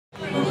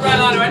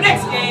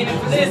next game, and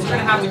for this, we're going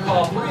to have to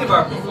call 3 of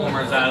our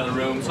performers out of the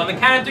room. So on the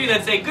count of 3,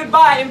 let's say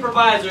goodbye,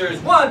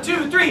 improvisers. 1,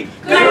 2, 3.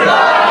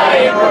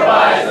 Goodbye,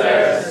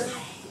 improvisers.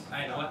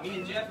 I know what me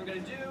and Jeff are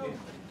going to do.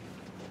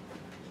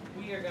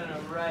 We are going to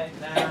write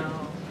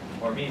down,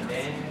 or me and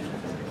Dan.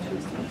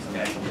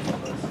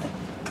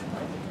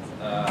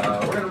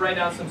 We're going to write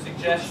down some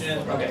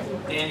suggestions. Okay,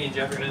 Danny and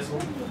Jeff are going to.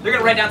 They're going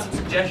to write down some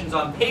suggestions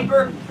on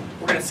paper.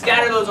 We're going to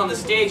scatter those on the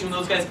stage. When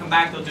those guys come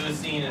back, they'll do a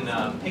scene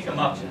and pick them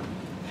up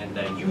and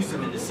use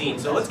them in the scene.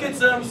 So let's get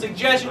some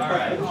suggestions. All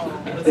right,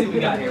 let's see what we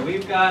got here.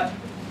 We've got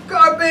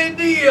Carpe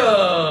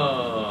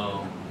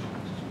Diem.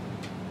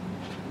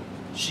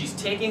 She's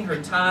taking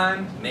her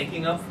time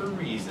making up for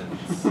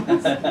reasons.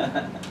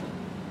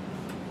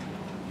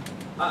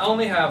 I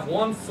only have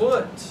 1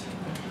 foot.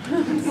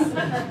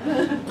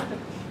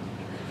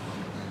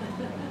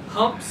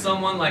 Hump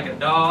someone like a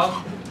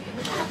dog.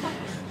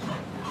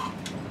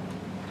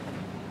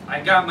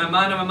 I got my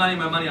mind on my money,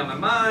 my money on my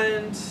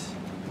mind.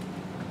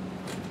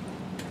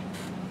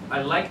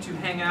 I like to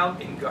hang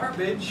out in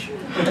garbage.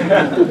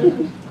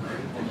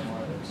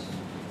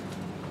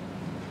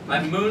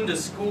 I mooned a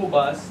school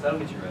bus. That'll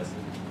get you arrested.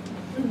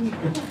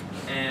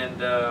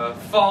 And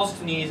falls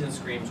to knees and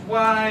screams,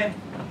 why?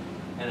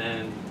 And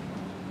then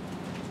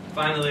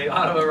finally,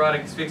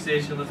 autoerotic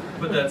asphyxiation. Let's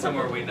put that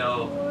somewhere we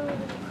know.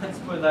 Let's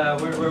put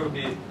that, where would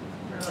be?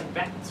 Like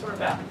back, sort of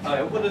back. All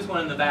right, we'll put this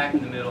one in the back,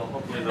 in the middle.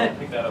 Hopefully they'll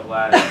pick that up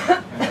last.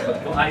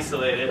 We'll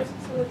isolate it.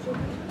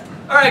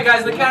 All right,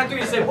 guys, the count of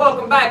 3 to say,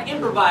 welcome back,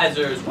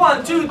 improvisers.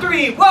 1, 2,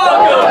 3,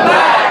 welcome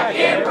back,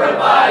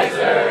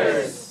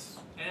 improvisers.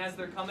 And as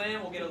they're coming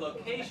in, we'll get a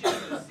location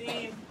for the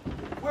scene.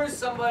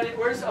 Where's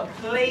a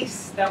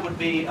place that would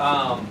be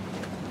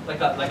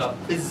like a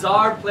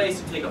bizarre place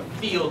to take a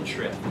field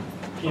trip?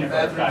 Peanut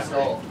butter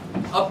factory.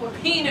 A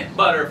peanut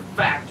butter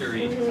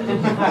factory.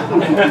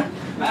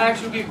 That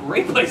actually would be a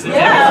great place to go.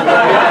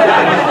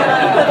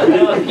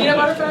 Peanut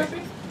butter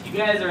factory? You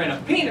guys are in a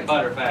peanut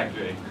butter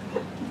factory.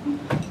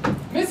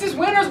 Mrs.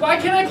 Winters, why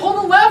can't I pull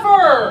the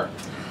lever?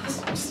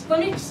 Let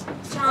me...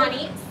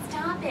 Johnny,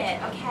 stop it,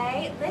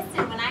 okay?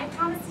 Listen, when I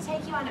promised to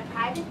take you on a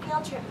private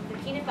field trip with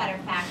the peanut butter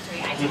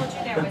factory, I told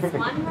you there was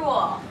 1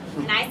 rule.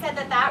 And I said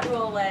that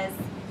rule was,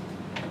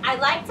 I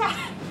like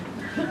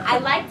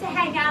to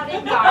hang out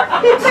in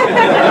garbage.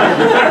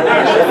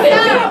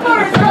 Peanut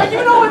butter, girl, you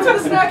know what's in the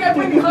snack I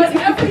bring to class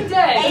every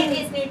day. It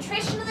is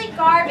nutritionally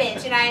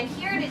garbage, and I am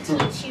here to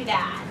teach you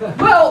that.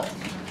 Well,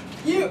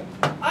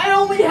 I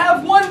only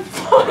have 1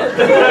 foot. You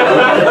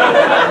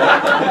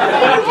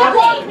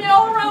walk me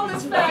all around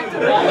this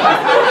factory. I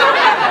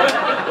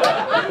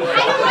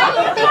don't want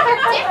you to think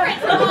you're different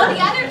from all the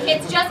other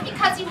kids just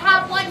because you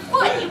have 1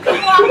 foot. You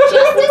can walk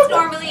just as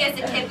normally as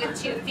a kid with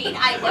 2 feet.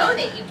 I know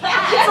that you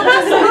can. So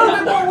it's a little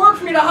bit more work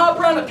for me to hop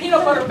around a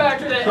peanut butter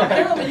factory that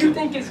apparently you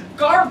think is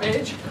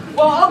garbage.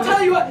 Well, I'll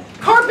tell you what,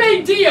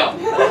 Carpe Diem.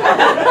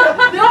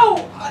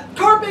 No,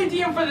 Carpe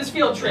Diem for this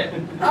field trip.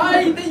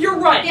 You're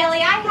right.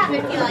 Billy, I have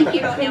a feeling you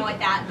don't know what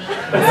that means.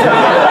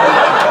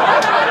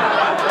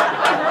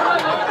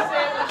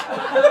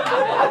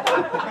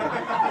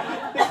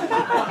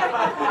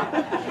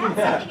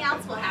 That's something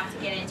else we'll have to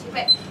get into.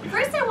 But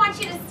first I want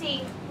you to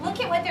see, look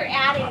at what they're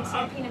adding to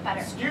the peanut butter.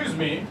 Excuse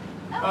me.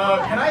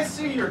 Oh, Can I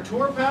see your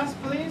tour pass,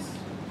 please?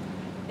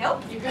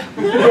 Nope. Because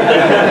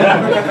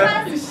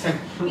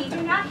we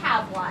do not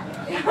have one.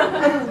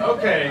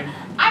 Okay.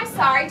 I'm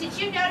sorry, did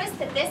you notice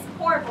that this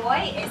poor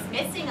boy is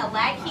missing a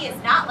leg? He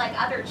is not like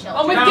other children.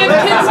 Oh, but give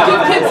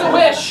kids a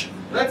wish.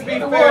 Let's be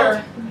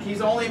fair.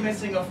 He's only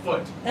missing a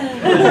foot. I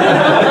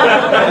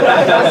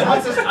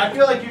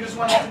feel like you just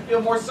want to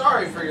feel more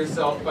sorry for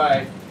yourself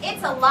by...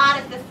 It's a lot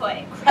of the foot.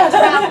 It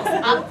travels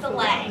up the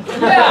leg.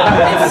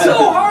 Yeah, it's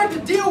so hard to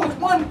deal with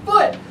 1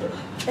 foot.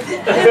 There's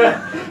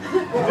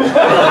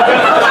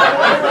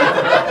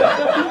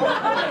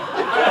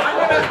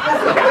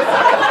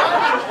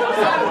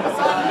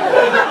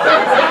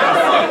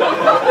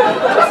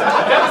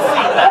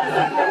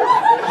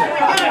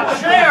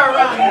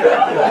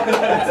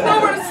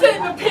nowhere to sit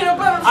in the peanut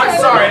butter factory. I'm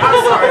sorry.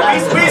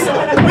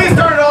 We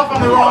started off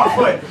on the wrong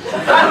foot.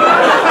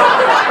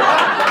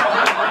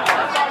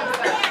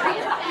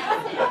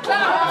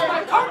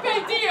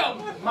 Carpe Diem.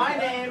 My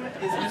name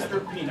is Mr.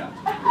 Peanut.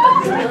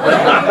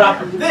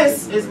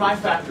 This is my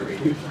factory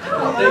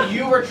that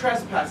you were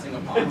trespassing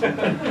upon.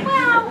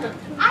 Well,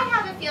 I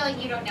have a feeling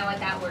you don't know what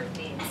that word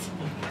means.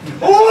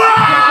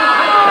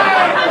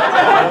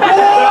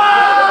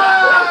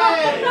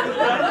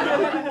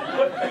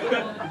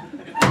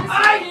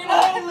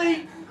 I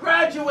only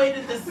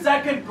graduated the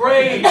 2nd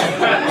grade.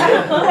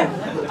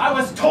 I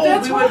was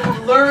told we would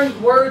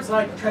learn words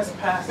like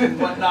trespass and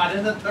whatnot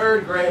in the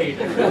 3rd grade.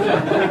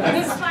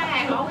 That's why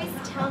I always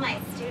tell my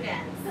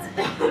students,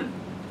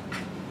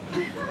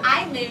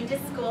 I moved a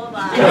school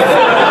bus.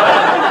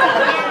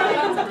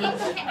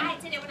 And I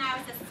did it when I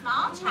was a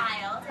small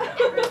child, and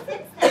ever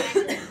since then I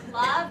just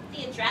love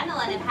the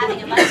adrenaline of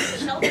having a bunch of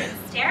children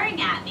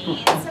staring at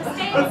me. So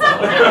stay in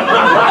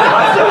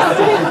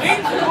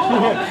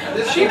school.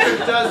 This teacher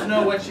does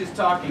know what she's she's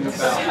talking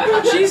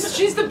about.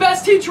 She's the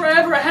best teacher I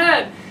ever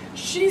had.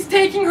 She's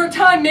taking her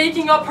time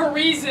making up her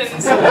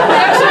reasons. I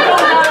actually know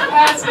how it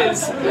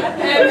passes.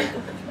 And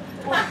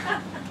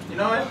You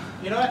know what?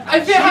 I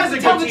feel I have She's to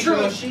a tell good the teacher,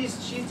 though.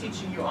 truth. She's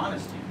teaching you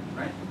honesty,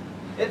 right?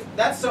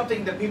 That's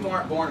something that people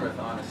aren't born with,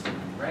 honesty,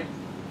 right?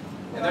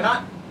 And they're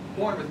not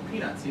born with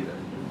peanuts either.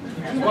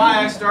 That's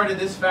why I started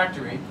this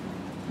factory,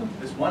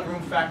 this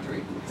one-room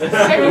factory.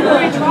 Second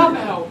grade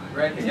dropout.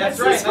 Right? That's That's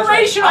right.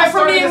 inspirational I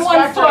for me started in this one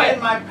factory foot.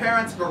 in my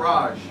parents'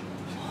 garage.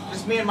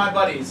 Just me and my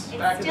buddies It's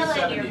back in the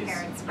still in your 70s.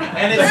 parents'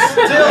 And it's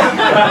still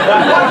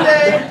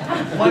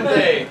one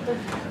day,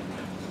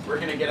 we're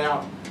gonna get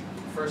out.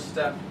 First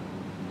step.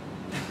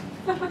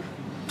 And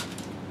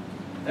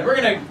we're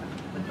gonna,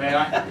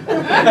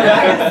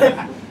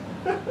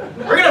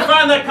 we're gonna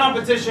find that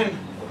competition.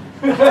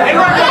 And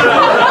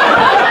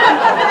we're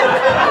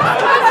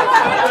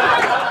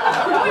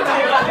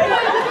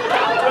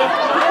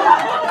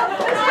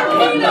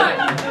Peanut!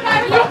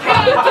 You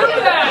can't do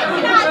that! You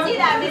cannot do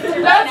that,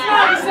 Mr. That's Peanut.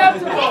 not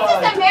acceptable! This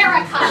is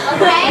America,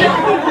 okay?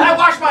 I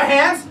wash my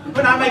hands.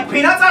 When I make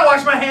peanuts, I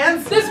wash my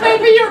hands. This may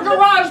be your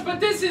garage, but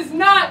this is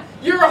not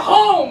your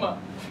home!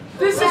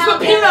 This is the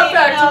peanut No,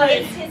 factory!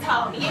 it's his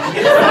home.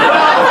 Technically,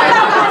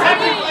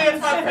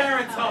 it's my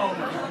parents' home.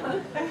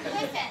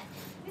 Listen,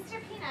 Mr.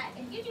 Peanut,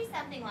 if you do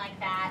something like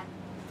that,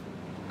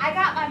 I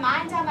got my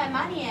mind on my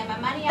money and my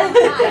money on my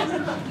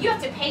mind. You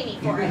have to pay me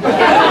for it,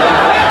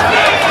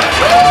 okay?